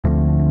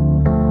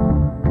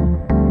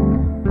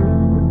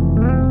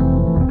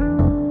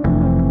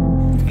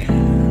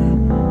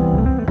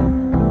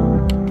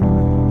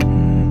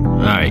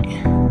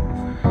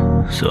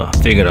So I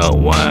figured out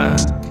why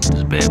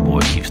this bad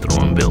boy keeps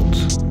throwing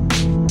belts.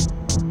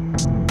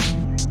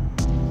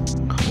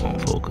 Come on,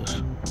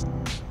 focus.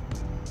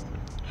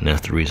 And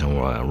that's the reason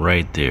why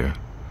right there,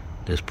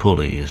 this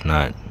pulley is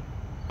not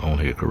on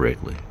here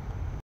correctly.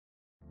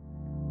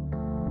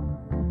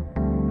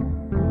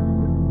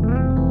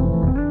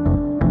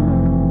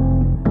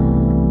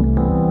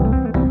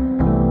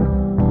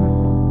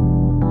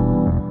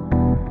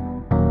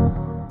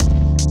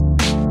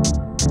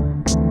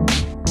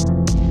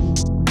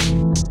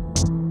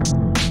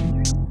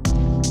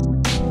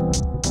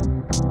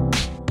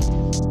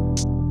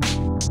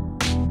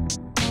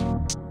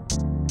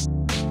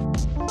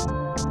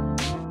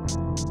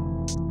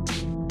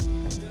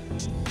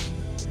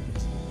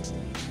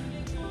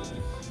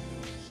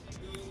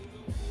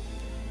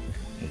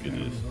 Look at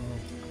this.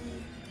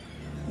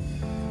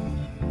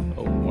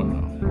 Oh wow.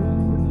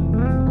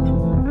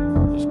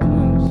 It's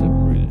clean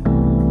separated.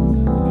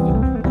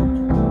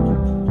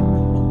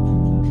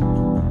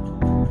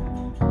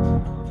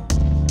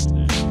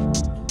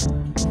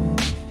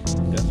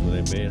 That's what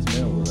that bad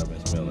smell was I've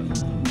been smelling.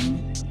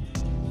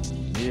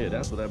 Yeah,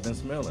 that's what I've been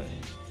smelling.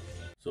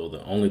 So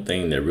the only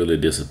thing that really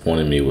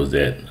disappointed me was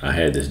that I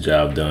had this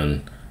job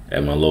done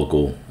at my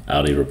local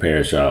Audi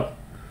repair shop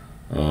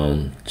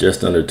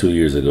just under 2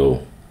 years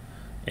ago.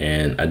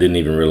 And I didn't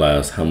even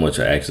realize how much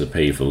I actually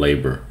paid for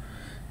labor.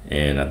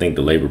 And I think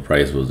the labor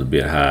price was a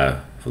bit high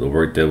for the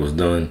work that was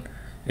done.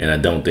 And I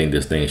don't think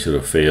this thing should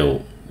have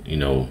failed, you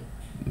know,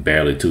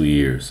 barely 2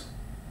 years.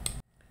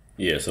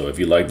 Yeah, so if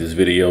you like this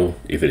video,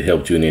 if it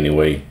helped you in any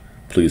way,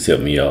 please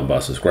help me out by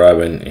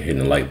subscribing and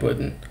hitting the like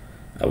button.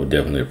 I would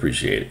definitely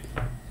appreciate it.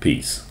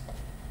 Peace.